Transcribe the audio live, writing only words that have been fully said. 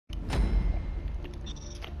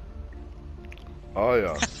Oh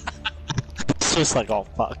yeah. It's just like, oh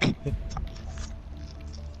fuck.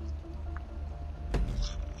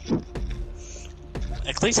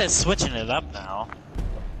 At least it's switching it up now.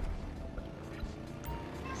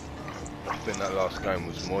 I think that last game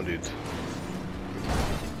was modded.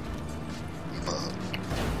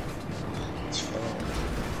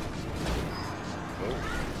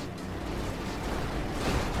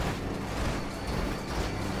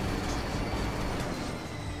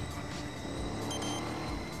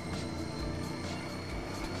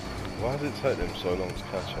 Why did it take them so long to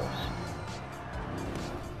catch us?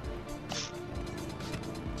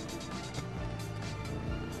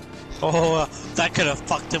 Oh, that could have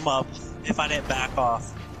fucked him up if I didn't back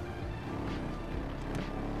off.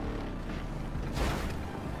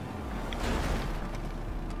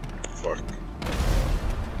 Fuck.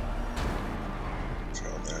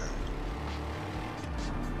 Found that.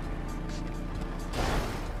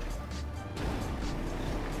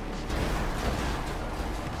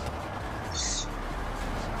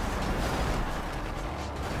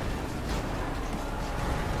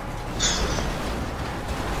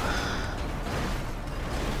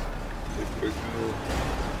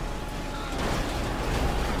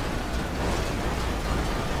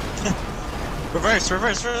 Reverse,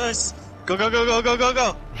 reverse, reverse! Go, go, go, go, go, go,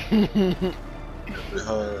 go!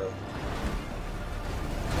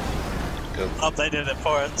 Oh, they did it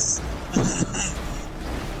for us.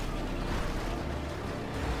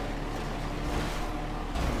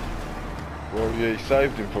 Well, yeah, he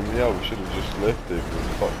saved him from the we should have just left him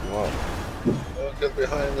and fucked him up. Oh, get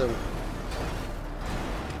behind them.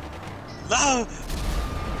 No!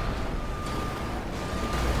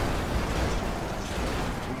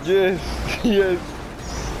 Yes, yes.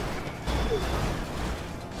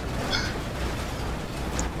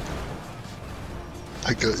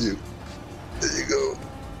 I got you. There you go.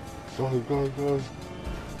 Go, go, go.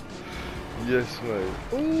 Yes, mate.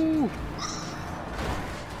 Ooh.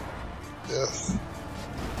 Yes.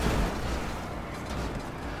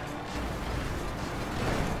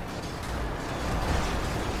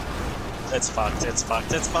 It's fucked, it's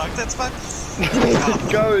fucked, it's fucked, it's fucked!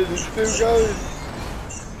 It's going, it's still going.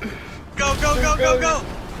 Go, go, go, go, go!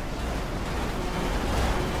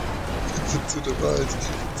 To the right, to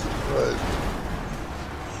the right.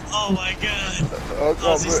 Oh my god! I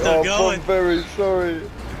How's he still going? I'm very sorry.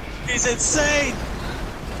 He's insane!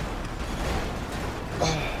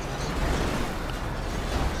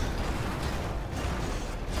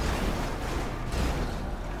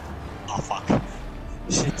 Oh fuck.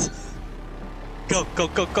 Shit. Go, go,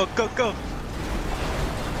 go, go, go, go!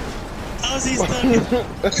 How's he stuck?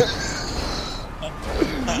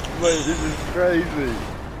 Mate, this is crazy.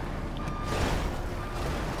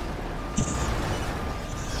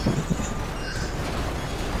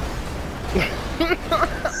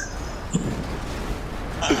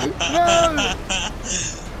 No!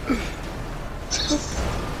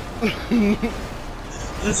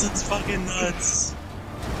 This is fucking nuts.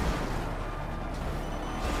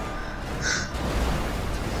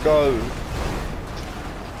 Go.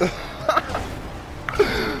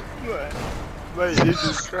 Mate, this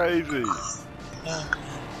is crazy.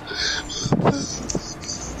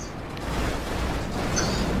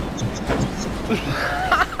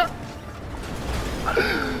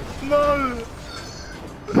 No!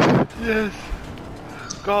 Yes!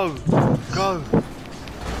 Go! Go!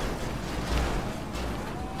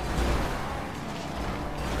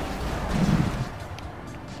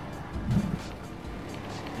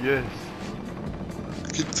 Yes!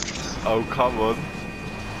 Oh, come on!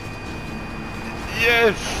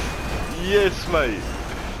 Yes! Yes, mate!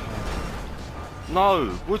 No!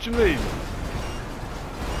 What do you mean?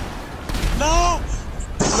 No!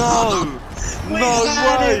 No! No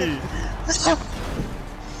way!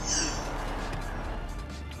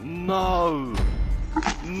 No!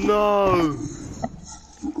 No!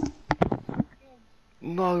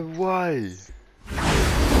 No way!